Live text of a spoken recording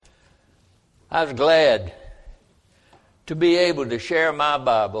I was glad to be able to share my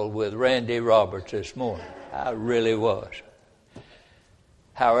Bible with Randy Roberts this morning. I really was.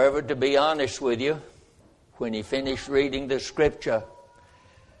 However, to be honest with you, when he finished reading the scripture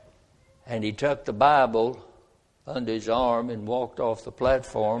and he took the Bible under his arm and walked off the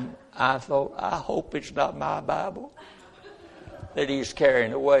platform, I thought, I hope it's not my Bible that he's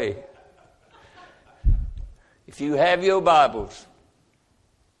carrying away. If you have your Bibles,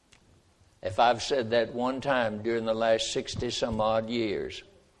 if I've said that one time during the last 60 some odd years,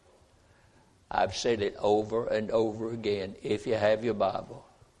 I've said it over and over again. If you have your Bible,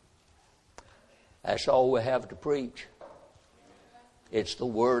 that's all we have to preach. It's the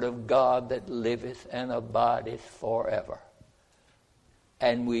Word of God that liveth and abideth forever.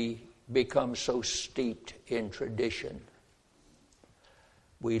 And we become so steeped in tradition,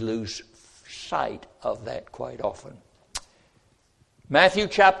 we lose sight of that quite often. Matthew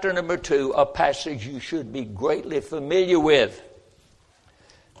chapter number 2, a passage you should be greatly familiar with.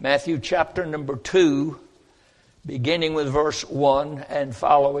 Matthew chapter number 2, beginning with verse 1 and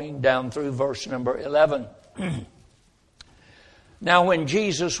following down through verse number 11. Now when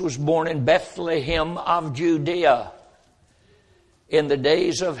Jesus was born in Bethlehem of Judea, in the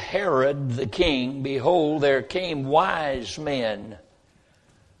days of Herod the king, behold, there came wise men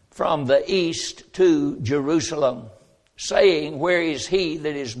from the east to Jerusalem, saying, Where is he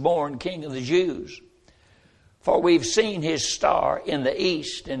that is born King of the Jews? For we've seen his star in the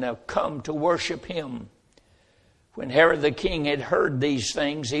east and have come to worship him. When Herod the king had heard these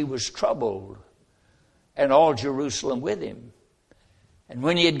things, he was troubled, and all Jerusalem with him. And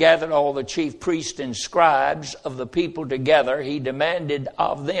when he had gathered all the chief priests and scribes of the people together, he demanded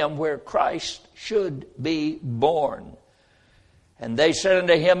of them where Christ should be born. And they said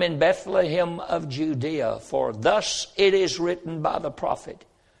unto him, In Bethlehem of Judea, for thus it is written by the prophet,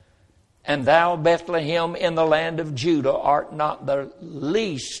 And thou, Bethlehem, in the land of Judah, art not the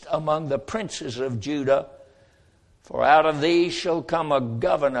least among the princes of Judah, for out of thee shall come a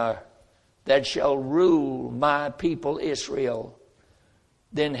governor that shall rule my people Israel.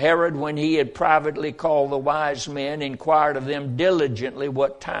 Then Herod, when he had privately called the wise men, inquired of them diligently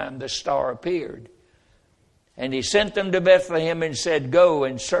what time the star appeared. And he sent them to Bethlehem and said, Go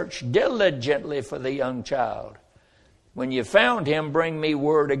and search diligently for the young child. When you found him, bring me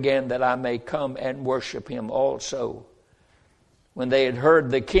word again that I may come and worship him also. When they had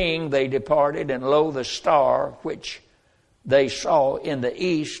heard the king, they departed, and lo, the star which they saw in the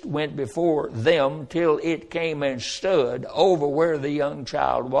east went before them till it came and stood over where the young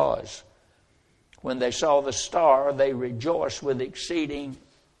child was. When they saw the star, they rejoiced with exceeding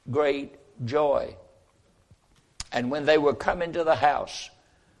great joy. And when they were come into the house,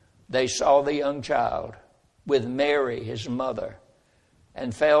 they saw the young child with Mary his mother,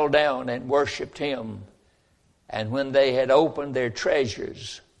 and fell down and worshipped him. And when they had opened their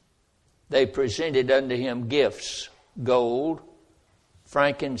treasures, they presented unto him gifts, gold,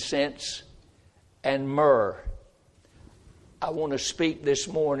 frankincense, and myrrh. I want to speak this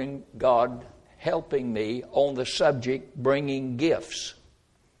morning, God helping me, on the subject bringing gifts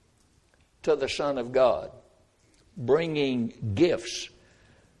to the Son of God. Bringing gifts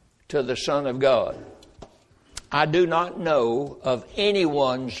to the Son of God. I do not know of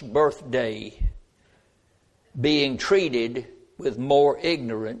anyone's birthday being treated with more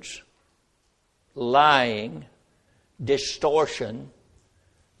ignorance, lying, distortion,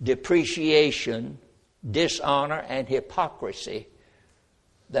 depreciation, dishonor, and hypocrisy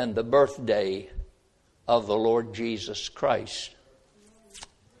than the birthday of the Lord Jesus Christ.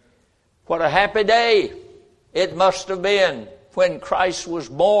 What a happy day it must have been when Christ was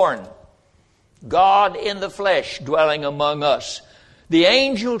born, God in the flesh dwelling among us. The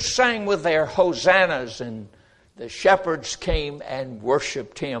angels sang with their hosannas, and the shepherds came and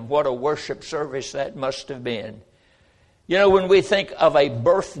worshiped him. What a worship service that must have been. You know, when we think of a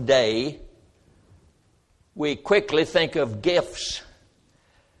birthday, we quickly think of gifts.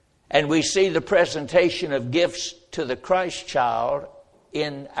 And we see the presentation of gifts to the Christ child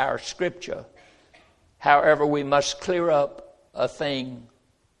in our scripture. However, we must clear up a thing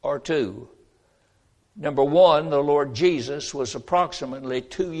or two. Number one, the Lord Jesus was approximately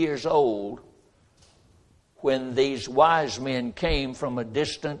 2 years old when these wise men came from a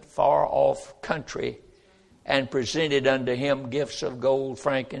distant, far-off country and presented unto him gifts of gold,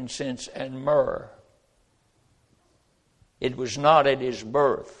 frankincense, and myrrh. It was not at his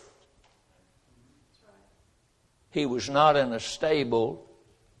birth. He was not in a stable.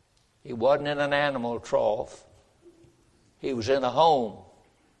 He wasn't in an animal trough. He was in a home.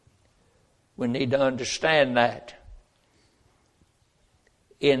 We need to understand that.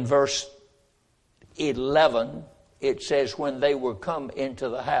 In verse 11, it says, when they were come into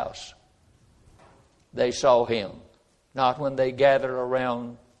the house, they saw him. Not when they gathered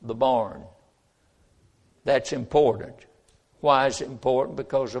around the barn. That's important. Why is it important?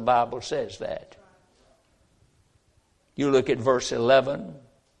 Because the Bible says that. You look at verse 11,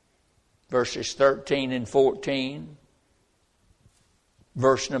 verses 13 and 14.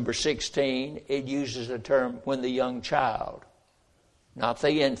 Verse number 16, it uses the term when the young child. Not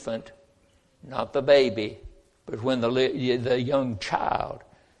the infant, not the baby, but when the young child.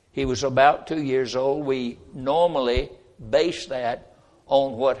 He was about 2 years old. We normally base that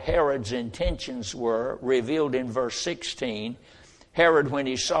on what Herod's intentions were, revealed in verse 16. Herod, when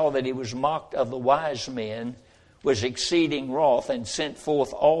he saw that he was mocked of the wise men, was exceeding wroth, and sent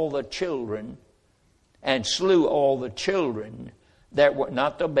forth all the children, and slew all the children that were,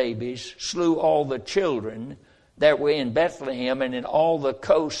 not the babies, slew all the children that were in Bethlehem and in all the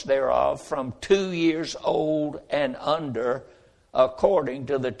coasts thereof, from 2 years old and under, according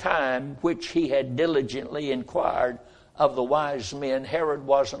to the time which he had diligently inquired of the wise men. Herod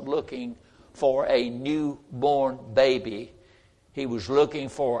wasn't looking for a newborn baby. He was looking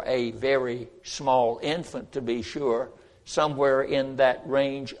for a very small infant, to be sure, somewhere in that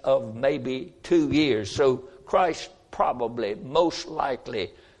range of maybe 2 years. So Christ probably, most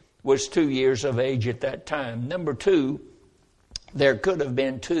likely, was 2 years of age at that time. Number two, there could have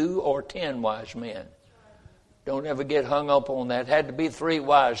been 2 or 10 wise men. Don't ever get hung up on that. It had to be 3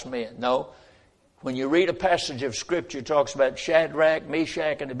 wise men. No. When you read a passage of Scripture, it talks about Shadrach,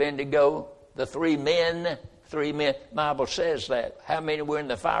 Meshach, and Abednego, the 3 men. 3 men. The Bible says that. How many were in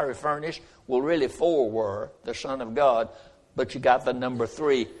the fiery furnace? Well, really 4 were, the Son of God. But you got the number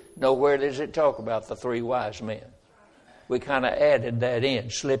 3. Nowhere does it talk about the 3 wise men. We kind of added that in,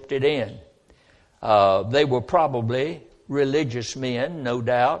 slipped it in. They were probably religious men, no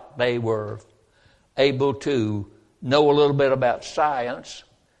doubt. They were able to know a little bit about science.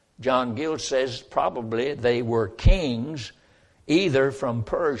 John Gill says probably they were kings, either from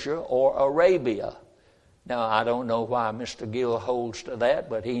Persia or Arabia. Now, I don't know why Mr. Gill holds to that,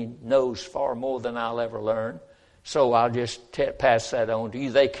 but he knows far more than I'll ever learn. So I'll just pass that on to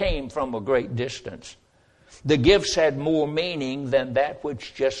you. They came from a great distance. The gifts had more meaning than that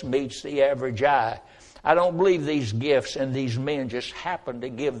which just meets the average eye. I don't believe these gifts and these men just happened to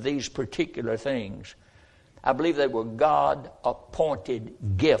give these particular things. I believe they were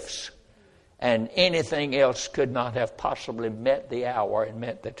God-appointed gifts, and anything else could not have possibly met the hour and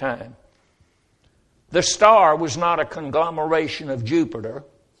met the time. The star was not a conglomeration of Jupiter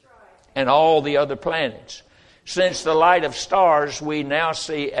and all the other planets. Since the light of stars, we now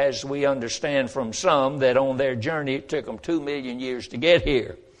see, as we understand from some, that on their journey it took them 2 million years to get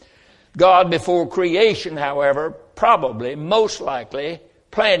here. God, before creation, however, probably, most likely,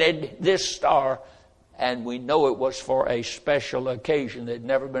 planted this star, and we know it was for a special occasion. There'd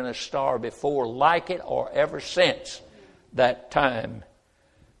never been a star before like it or ever since that time.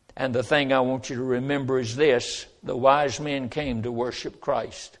 And the thing I want you to remember is this: the wise men came to worship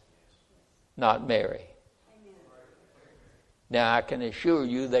Christ, not Mary. Now, I can assure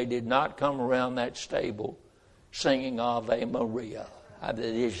you they did not come around that stable singing Ave Maria.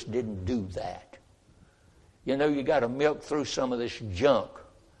 They just didn't do that. You know, you got to milk through some of this junk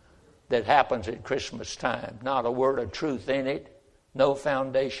that happens at Christmas time. Not a word of truth in it. No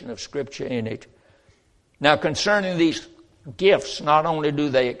foundation of Scripture in it. Now, concerning these gifts, not only do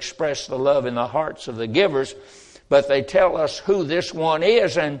they express the love in the hearts of the givers, but they tell us who this one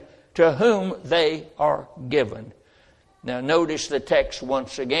is and to whom they are given. Now notice the text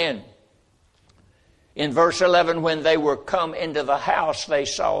once again. In verse 11, when they were come into the house, they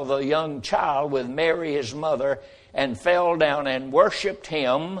saw the young child with Mary his mother, and fell down and worshipped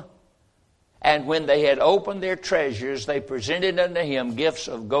him. And when they had opened their treasures, they presented unto him gifts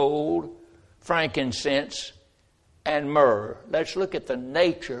of gold, frankincense, and myrrh. Let's look at the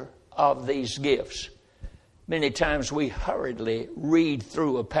nature of these gifts. Many times we hurriedly read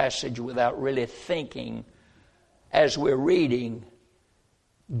through a passage without really thinking. As we're reading,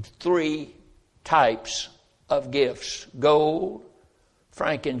 3 types of gifts: gold,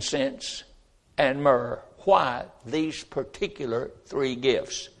 frankincense, and myrrh. Why these particular 3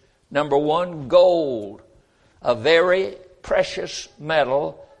 gifts? Number 1, gold, a very precious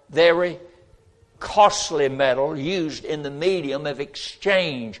metal, very costly metal used in the medium of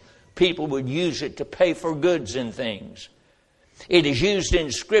exchange. People would use it to pay for goods and things. It is used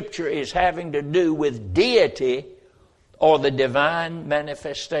in Scripture as having to do with deity or the divine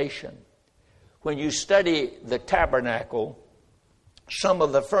manifestation. When you study the tabernacle, some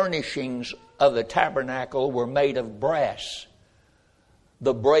of the furnishings of the tabernacle were made of brass.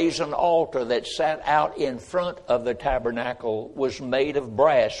 The brazen altar that sat out in front of the tabernacle was made of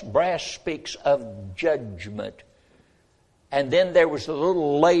brass. Brass speaks of judgment. And then there was a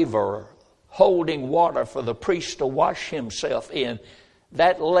little laver holding water for the priest to wash himself in.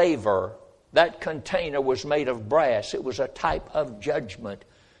 That laver, that container was made of brass. It was a type of judgment.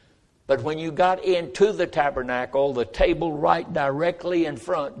 But when you got into the tabernacle, the table right directly in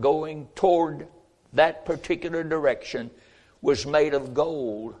front, going toward that particular direction, was made of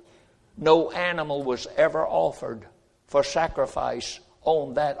gold. No animal was ever offered for sacrifice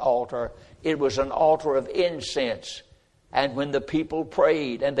on that altar. It was an altar of incense. And when the people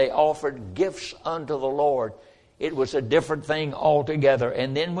prayed and they offered gifts unto the Lord, it was a different thing altogether.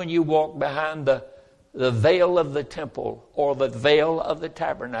 And then when you walk behind the veil of the temple or the veil of the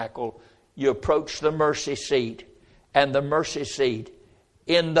tabernacle, you approach the mercy seat. And the mercy seat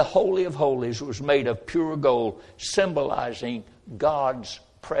in the Holy of Holies was made of pure gold, symbolizing God's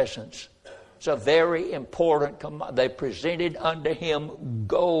presence. It's a very important command. They presented unto him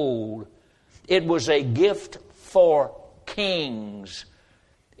gold. It was a gift for kings.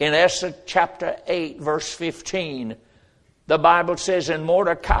 In Esther chapter 8, verse 15, the Bible says, And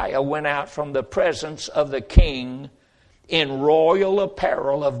Mordecai went out from the presence of the king in royal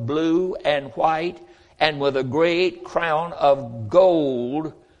apparel of blue and white, and with a great crown of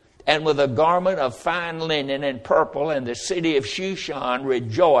gold, and with a garment of fine linen and purple, and the city of Shushan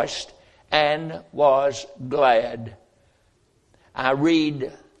rejoiced and was glad. I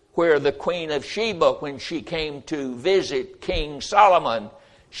read where the queen of Sheba, when she came to visit King Solomon,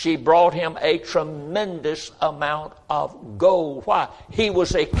 she brought him a tremendous amount of gold. Why? He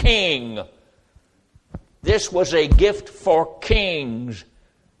was a king. This was a gift for kings.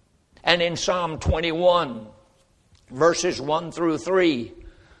 And in Psalm 21, verses 1 through 3,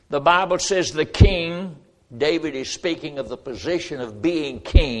 the Bible says the king, David is speaking of the position of being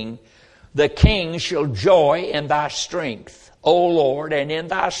king, the king shall joy in thy strength, O Lord, and in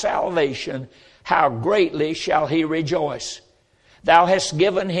thy salvation, how greatly shall he rejoice. Thou hast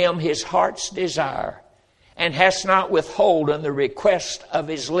given him his heart's desire, and hast not withholden the request of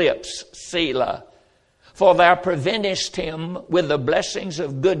his lips, Selah. For thou preventest him with the blessings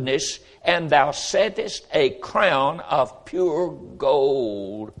of goodness, and thou settest a crown of pure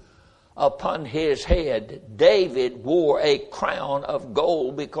gold upon his head. David wore a crown of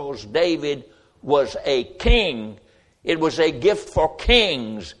gold because David was a king. It was a gift for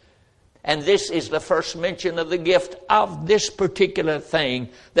kings. And this is the first mention of the gift of this particular thing,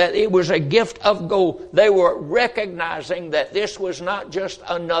 that it was a gift of gold. They were recognizing that this was not just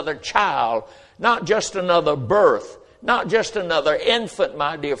another child, not just another birth, not just another infant,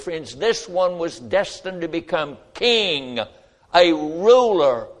 my dear friends. This one was destined to become king, a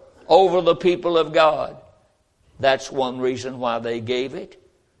ruler over the people of God. That's one reason why they gave it.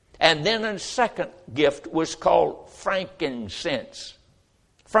 And then a second gift was called frankincense.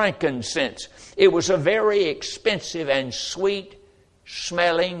 Frankincense. It was a very expensive and sweet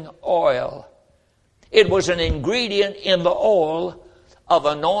smelling oil. It was an ingredient in the oil of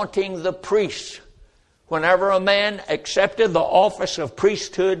anointing the priests. Whenever a man accepted the office of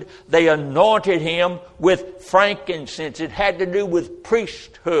priesthood, they anointed him with frankincense. It had to do with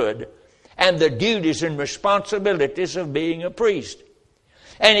priesthood and the duties and responsibilities of being a priest.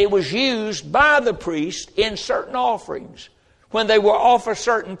 And it was used by the priest in certain offerings. When they were offered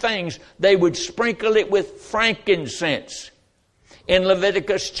certain things, they would sprinkle it with frankincense. In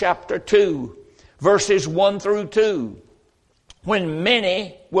Leviticus chapter 2, verses 1 through 2, when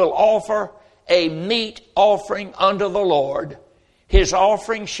many will offer a meat offering unto the Lord, his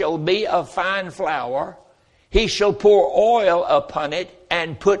offering shall be of fine flour. He shall pour oil upon it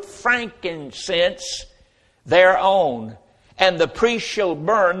and put frankincense thereon. And the priest shall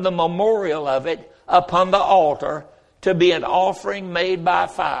burn the memorial of it upon the altar to be an offering made by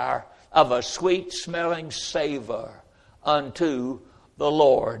fire of a sweet-smelling savor unto the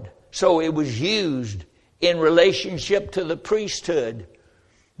Lord. So it was used in relationship to the priesthood.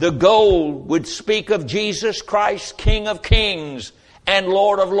 The gold would speak of Jesus Christ, King of Kings and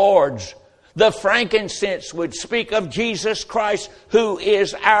Lord of Lords. The frankincense would speak of Jesus Christ, who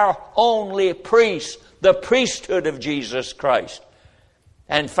is our only priest, the priesthood of Jesus Christ.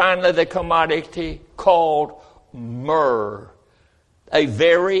 And finally, the commodity called myrrh, a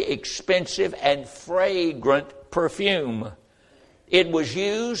very expensive and fragrant perfume. It was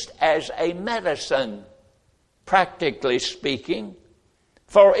used as a medicine, practically speaking.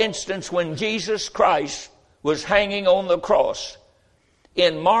 For instance, when Jesus Christ was hanging on the cross,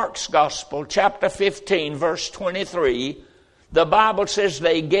 in Mark's Gospel, chapter 15, verse 23, the Bible says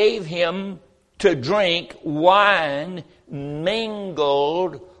they gave him to drink wine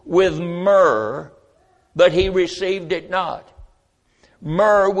mingled with myrrh, but he received it not.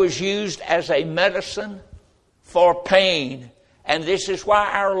 Myrrh was used as a medicine for pain, and this is why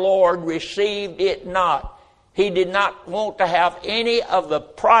our Lord received it not. He did not want to have any of the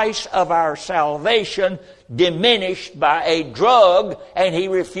price of our salvation diminished by a drug, and he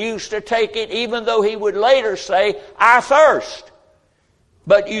refused to take it, even though he would later say, I thirst.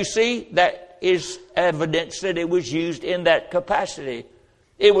 But you see, that is evidence that it was used in that capacity.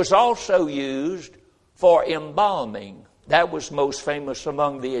 It was also used for embalming. That was most famous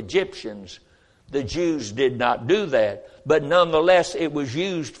among the Egyptians. The Jews did not do that. But nonetheless, it was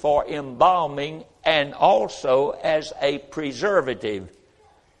used for embalming and also as a preservative.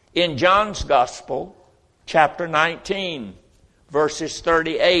 In John's Gospel, chapter 19, verses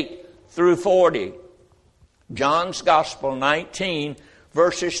 38 through 40. John's Gospel 19,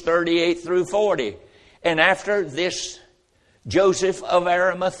 verses 38 through 40. And after this, Joseph of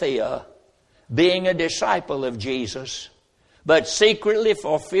Arimathea, being a disciple of Jesus, but secretly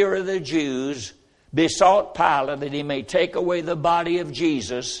for fear of the Jews, besought Pilate that he may take away the body of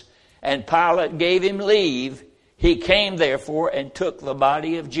Jesus. And Pilate gave him leave. He came therefore and took the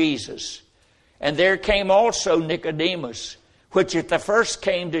body of Jesus. And there came also Nicodemus, which at the first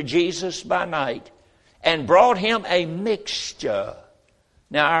came to Jesus by night, and brought him a mixture.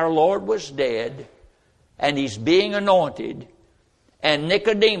 Now our Lord was dead, and he's being anointed. And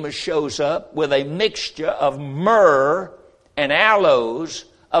Nicodemus shows up with a mixture of myrrh and aloes,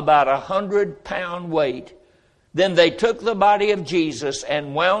 about 100-pound weight. Then they took the body of Jesus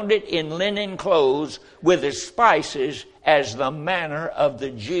and wound it in linen clothes with the spices, as the manner of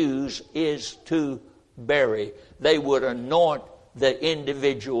the Jews is to bury. They would anoint the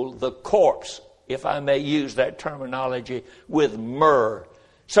individual, the corpse, if I may use that terminology, with myrrh.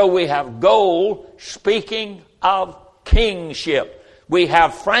 So we have gold speaking of kingship. We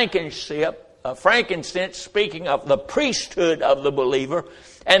have frankincense speaking of the priesthood of the believer.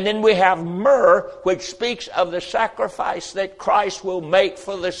 And then we have myrrh, which speaks of the sacrifice that Christ will make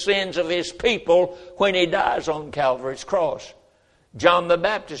for the sins of his people when he dies on Calvary's cross. John the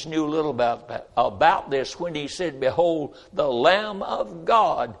Baptist knew a little about this when he said, Behold, the Lamb of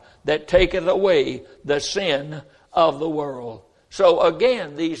God that taketh away the sin of the world. So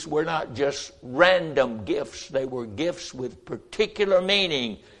again, these were not just random gifts. They were gifts with particular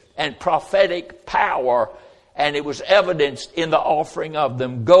meaning and prophetic power. And it was evidenced in the offering of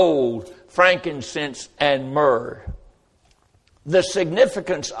them: gold, frankincense, and myrrh. The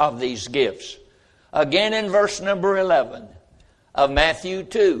significance of these gifts. Again in verse number 11 of Matthew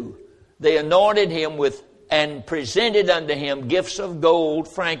 2, they anointed him with and presented unto him gifts of gold,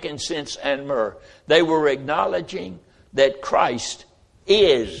 frankincense, and myrrh. They were acknowledging that Christ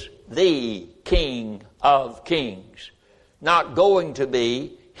is the King of kings. Not going to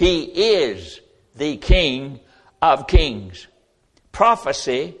be, he is the King of kings.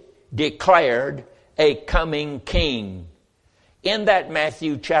 Prophecy declared a coming king. In that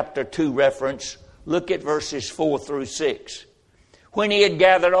Matthew chapter 2 reference, look at verses 4 through 6. When he had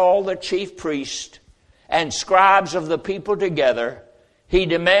gathered all the chief priests and scribes of the people together, he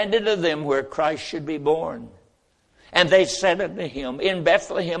demanded of them where Christ should be born. And they said unto him, In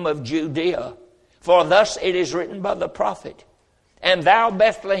Bethlehem of Judea, for thus it is written by the prophet, And thou,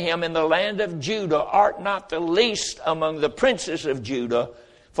 Bethlehem, in the land of Judah, art not the least among the princes of Judah,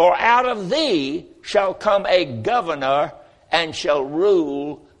 for out of thee shall come a governor, and shall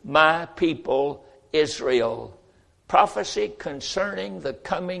rule my people Israel. Prophecy concerning the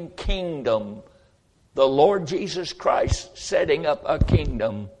coming kingdom, the Lord Jesus Christ setting up a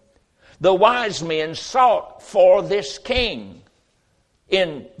kingdom. The wise men sought for this king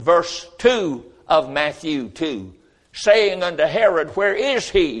in verse 2 of Matthew 2. Saying unto Herod, Where is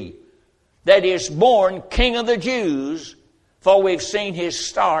he that is born King of the Jews? For we've seen his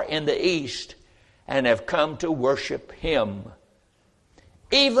star in the east, and have come to worship him.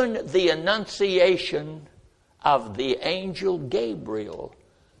 Even the annunciation of the angel Gabriel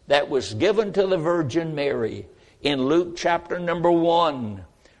that was given to the Virgin Mary in Luke chapter number 1,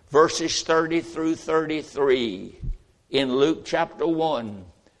 verses 30 through 33. In Luke chapter 1,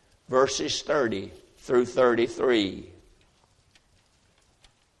 verses 30 through 33.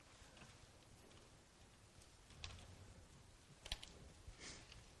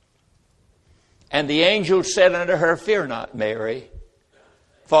 And the angel said unto her, Fear not, Mary,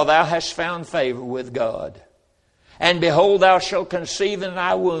 for thou hast found favor with God. And behold, thou shalt conceive in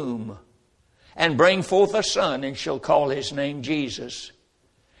thy womb, and bring forth a son, and shall call his name Jesus.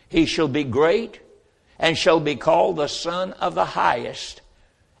 He shall be great, and shall be called the Son of the Highest.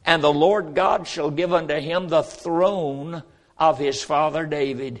 And the Lord God shall give unto him the throne of his father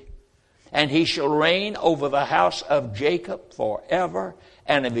David. And he shall reign over the house of Jacob forever,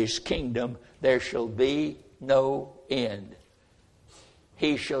 and of his kingdom there shall be no end.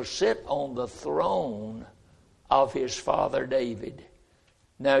 He shall sit on the throne of his father David.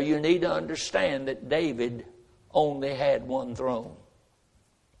 Now you need to understand that David only had one throne.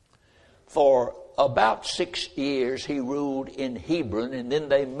 For about 6 years he ruled in Hebron, and then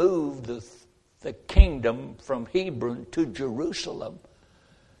they moved the kingdom from Hebron to Jerusalem.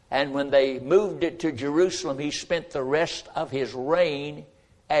 And when they moved it to Jerusalem, he spent the rest of his reign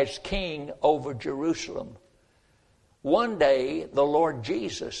as king over Jerusalem. One day, the Lord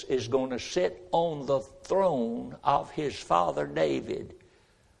Jesus is going to sit on the throne of his father David.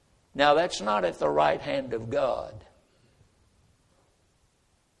 Now, that's not at the right hand of God.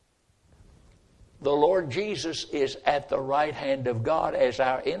 The Lord Jesus is at the right hand of God as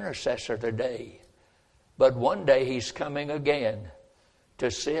our intercessor today. But one day he's coming again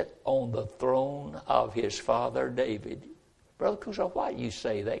to sit on the throne of his father David. Brother Cuso, why do you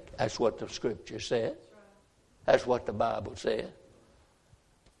say that? That's what the Scripture said. That's what the Bible said.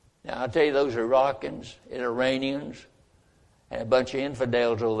 Now, I'll tell you, those Iraqians and Iranians and a bunch of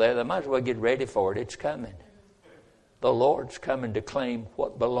infidels over there, they might as well get ready for it. It's coming. The Lord's coming to claim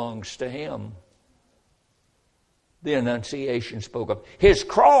what belongs to him. The Annunciation spoke of. His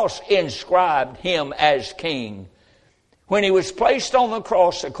cross inscribed him as king. When he was placed on the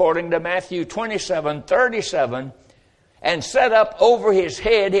cross, according to Matthew 27:37, and set up over his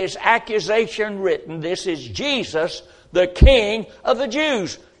head his accusation written, "This is Jesus, the King of the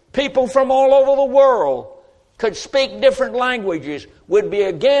Jews." People from all over the world could speak different languages, would be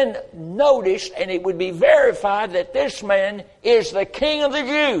again noticed, and it would be verified that this man is the King of the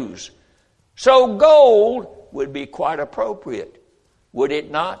Jews. So gold would be quite appropriate, would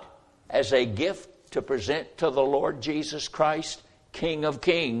it not, as a gift to present to the Lord Jesus Christ, King of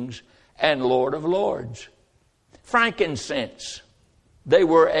Kings and Lord of Lords. Frankincense, they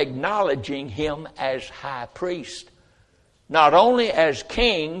were acknowledging him as high priest, not only as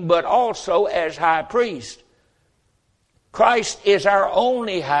king, but also as high priest. Christ is our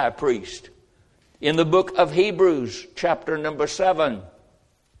only high priest. In the book of Hebrews, chapter number 7,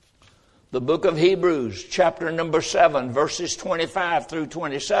 the book of Hebrews, chapter number 7, verses 25 through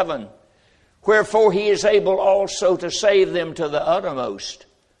 27. Wherefore he is able also to save them to the uttermost,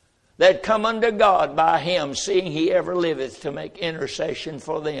 that come unto God by him, seeing he ever liveth to make intercession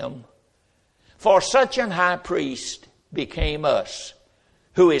for them. For such an high priest became us,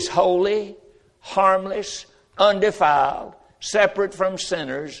 who is holy, harmless, undefiled, separate from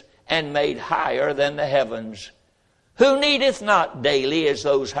sinners, and made higher than the heavens, who needeth not daily, as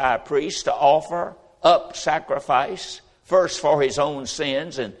those high priests, to offer up sacrifice, first for his own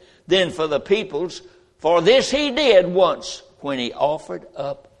sins, and then for the people's. For this he did once, when he offered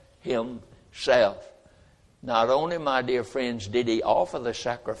up himself. Not only, my dear friends, did he offer the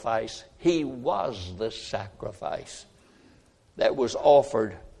sacrifice, he was the sacrifice that was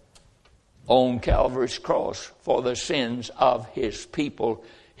offered on Calvary's cross for the sins of his people.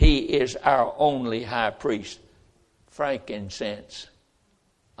 He is our only high priest. Frankincense,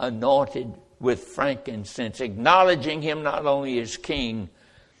 anointed with frankincense, acknowledging him not only as king,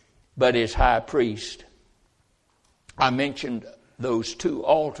 but as high priest. I mentioned those two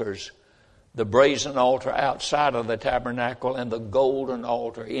altars, the brazen altar outside of the tabernacle and the golden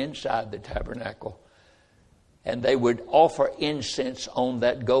altar inside the tabernacle. And they would offer incense on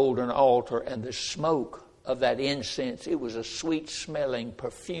that golden altar, and the smoke of that incense, it was a sweet-smelling,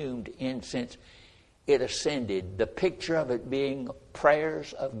 perfumed incense. It ascended, the picture of it being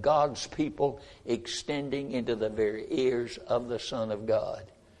prayers of God's people extending into the very ears of the Son of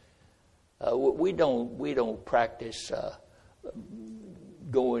God. We don't practice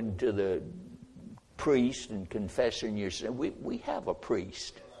going to the priest and confessing your sin. We have a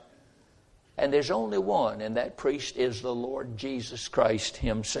priest. And there's only one, and that priest is the Lord Jesus Christ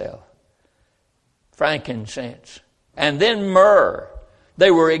himself. Frankincense. And then myrrh.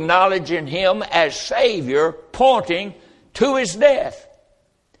 They were acknowledging him as Savior, pointing to his death.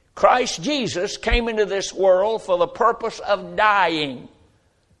 Christ Jesus came into this world for the purpose of dying.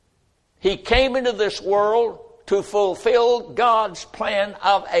 He came into this world to fulfill God's plan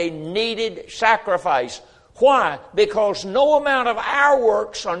of a needed sacrifice. Why? Because no amount of our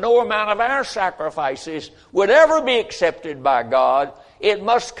works or no amount of our sacrifices would ever be accepted by God. It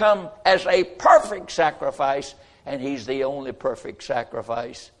must come as a perfect sacrifice, and he's the only perfect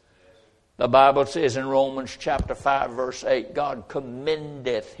sacrifice. The Bible says in Romans chapter 5, verse 8, God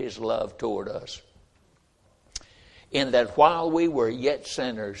commendeth his love toward us, in that while we were yet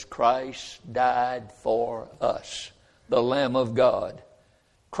sinners, Christ died for us, the Lamb of God.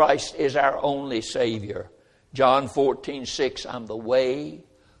 Christ is our only Savior. John 14:6, I'm the way,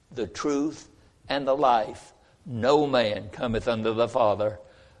 the truth, and the life. No man cometh unto the Father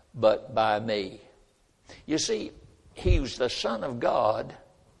but by me. You see, he was the Son of God,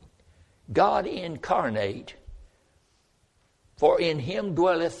 God incarnate. For in him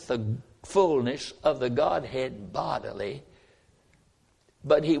dwelleth the fullness of the Godhead bodily.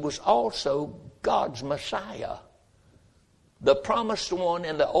 But he was also God's Messiah, the promised one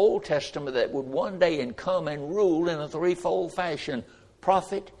in the Old Testament that would one day come and rule in a threefold fashion: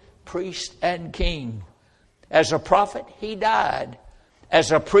 prophet, priest, and king. As a prophet, he died.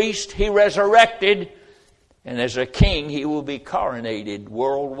 As a priest, he resurrected. And as a king, he will be coronated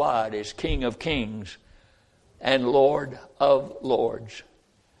worldwide as King of Kings and Lord of Lords.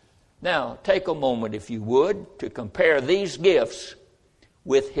 Now, take a moment, if you would, to compare these gifts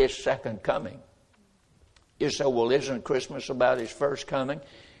with his second coming. You say, well, isn't Christmas about his first coming?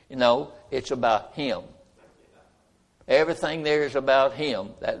 No, it's about him. Everything there is about him.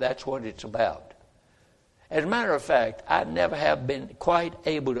 That's what it's about. As a matter of fact, I never have been quite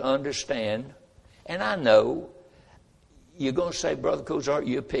able to understand, and I know you're going to say, Brother Cozart,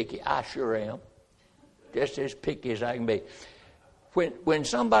 you're picky. I sure am. Just as picky as I can be. When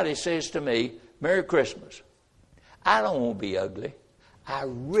somebody says to me, Merry Christmas, I don't want to be ugly. I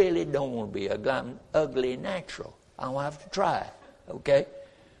really don't want to be ugly. I'm ugly natural. I don't have to try, okay?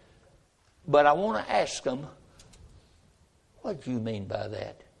 But I want to ask them, what do you mean by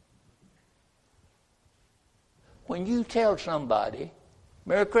that? When you tell somebody,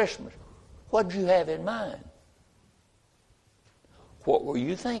 Merry Christmas, what did you have in mind? What were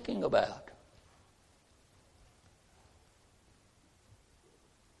you thinking about?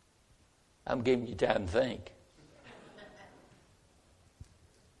 I'm giving you time to think.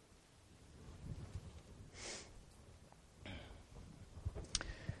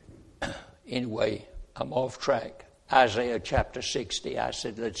 Anyway, I'm off track. Isaiah chapter 60. I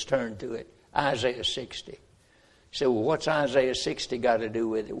said, let's turn to it. Isaiah 60. You say, well, what's Isaiah 60 got to do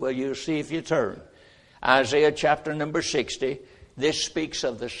with it? Well, you'll see if you turn. Isaiah chapter number 60. This speaks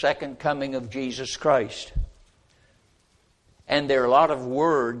of the second coming of Jesus Christ. And there are a lot of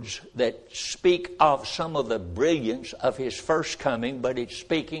words that speak of some of the brilliance of his first coming, but it's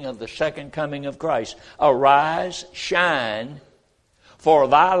speaking of the second coming of Christ. Arise, shine, for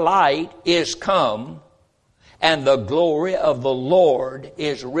thy light is come, and the glory of the Lord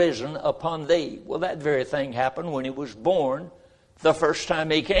is risen upon thee. Well, that very thing happened when he was born the first time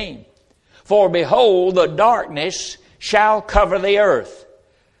he came. For behold, the darkness shall cover the earth.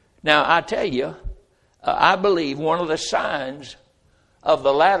 Now, I tell you, I believe one of the signs of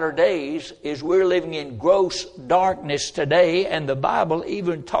the latter days is we're living in gross darkness today, and the Bible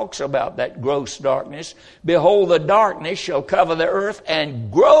even talks about that gross darkness. Behold, the darkness shall cover the earth,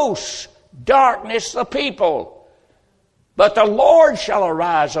 and gross darkness the people. But the Lord shall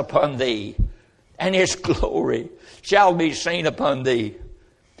arise upon thee, and his glory shall be seen upon thee.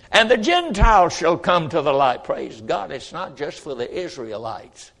 And the Gentiles shall come to the light. Praise God, it's not just for the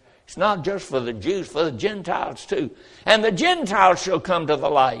Israelites. It's not just for the Jews, for the Gentiles too. And the Gentiles shall come to the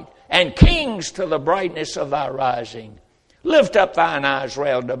light, and kings to the brightness of thy rising. Lift up thine eyes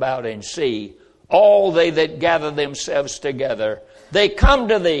round about and see, all they that gather themselves together. They come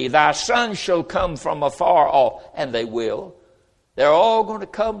to thee, thy sons shall come from afar off, and they will. They're all going to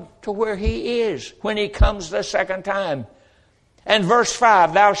come to where he is when he comes the second time. And verse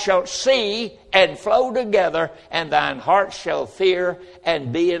 5, thou shalt see and flow together, and thine heart shall fear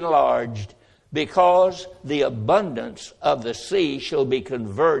and be enlarged, because the abundance of the sea shall be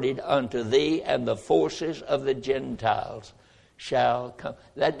converted unto thee, and the forces of the Gentiles shall come.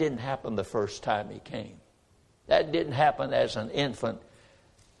 That didn't happen the first time he came. That didn't happen as an infant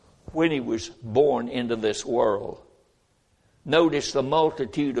when he was born into this world. Notice the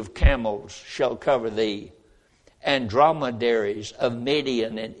multitude of camels shall cover thee, and dromedaries of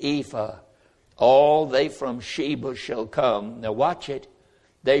Midian and Ephah. All they from Sheba shall come. Now watch it.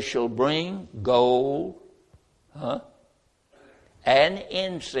 They shall bring gold and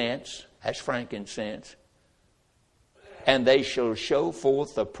incense, that's frankincense, and they shall show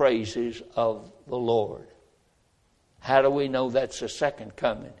forth the praises of the Lord. How do we know that's the second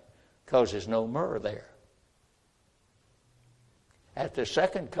coming? Because there's no myrrh there. At the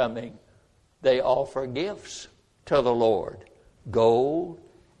second coming, they offer gifts to the Lord, gold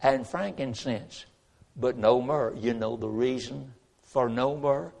and frankincense, but no myrrh. You know the reason for no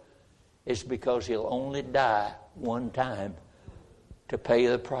myrrh? It's because he'll only die one time to pay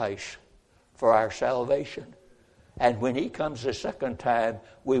the price for our salvation. And when He comes the second time,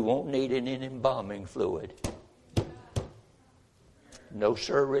 we won't need any embalming fluid. No,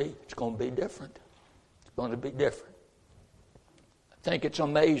 sirree, it's going to be different. It's going to be different. I think it's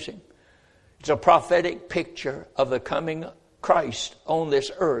amazing. It's a prophetic picture of the coming Christ on this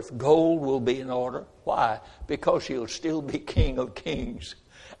earth. Gold will be in order. Why? Because He'll still be King of kings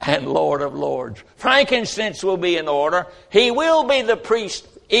and Lord of lords. Frankincense will be in order. He will be the priest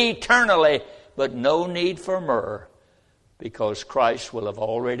eternally, but no need for myrrh, because Christ will have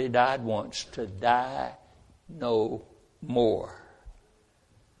already died once to die no more.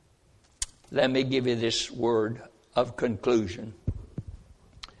 Let me give you this word of conclusion.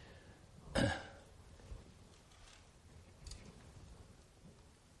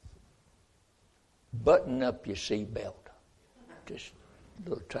 Button up your seatbelt. Just a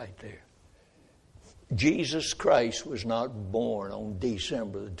little tight there. Jesus Christ was not born on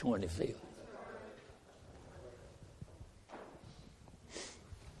December the 25th.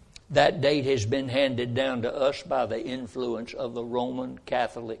 That date has been handed down to us by the influence of the Roman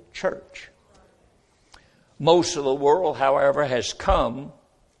Catholic Church. Most of the world, however, has come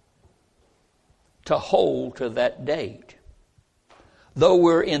to hold to that date. Though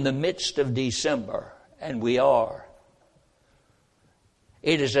we're in the midst of December, and we are,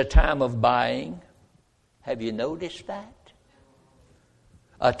 it is a time of buying. Have you noticed that?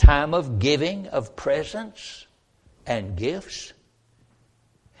 A time of giving of presents and gifts.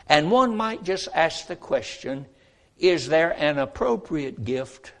 And one might just ask the question, is there an appropriate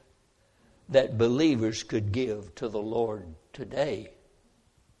gift that believers could give to the Lord today?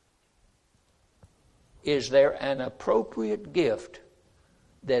 Is there an appropriate gift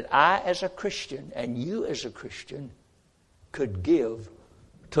that I as a Christian and you as a Christian could give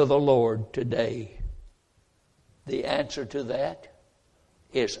to the Lord today? The answer to that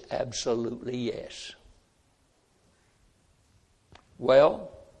is absolutely yes.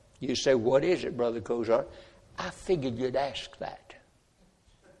 Well, you say, what is it, Brother Kozar? I figured you'd ask that.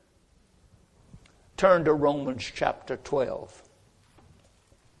 Turn to Romans chapter 12.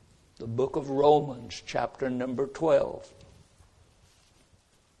 The book of Romans, chapter number 12.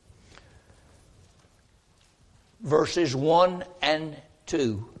 Verses 1 and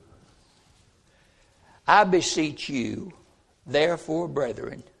 2. I beseech you, therefore,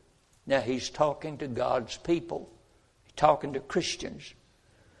 brethren. Now he's talking to God's people. He's talking to Christians.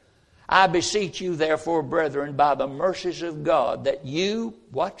 I beseech you, therefore, brethren, by the mercies of God, that you,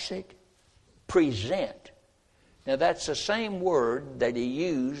 watch it, present. Now that's the same word that he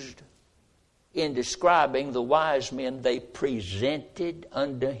used in describing the wise men. They presented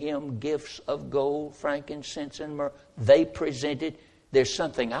unto him gifts of gold, frankincense, and myrrh. They presented. There's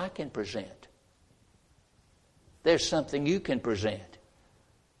something I can present. There's something you can present.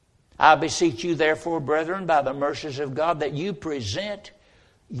 I beseech you, therefore, brethren, by the mercies of God, that you present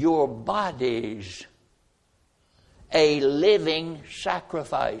your bodies a living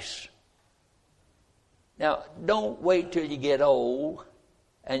sacrifice. Now, don't wait till you get old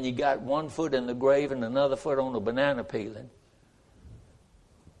and you got one foot in the grave and another foot on the banana peeling.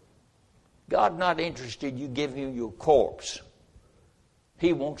 God's not interested in you giving him your corpse.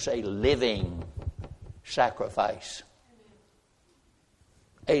 He wants a living sacrifice.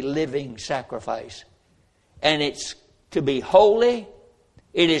 A living sacrifice. And it's to be holy.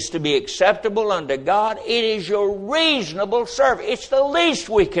 It is to be acceptable unto God. It is your reasonable service. It's the least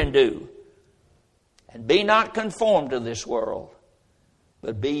we can do. And be not conformed to this world,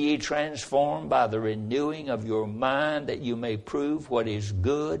 but be ye transformed by the renewing of your mind, that you may prove what is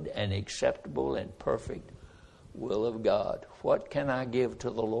good and acceptable and perfect will of God. What can I give to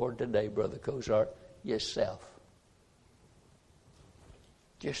the Lord today, Brother Kozar? Yourself.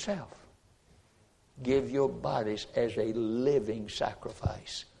 Yourself. Give your bodies as a living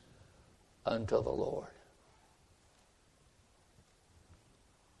sacrifice unto the Lord.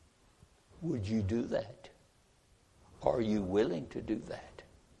 Would you do that? Are you willing to do that?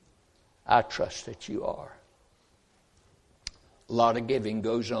 I trust that you are. A lot of giving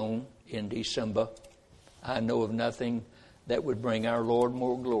goes on in December. I know of nothing that would bring our Lord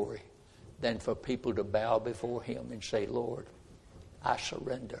more glory than for people to bow before him and say, Lord, I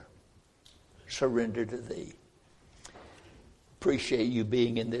surrender. Surrender to thee. Appreciate you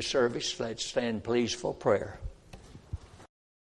being in this service. Let's stand, please, for prayer.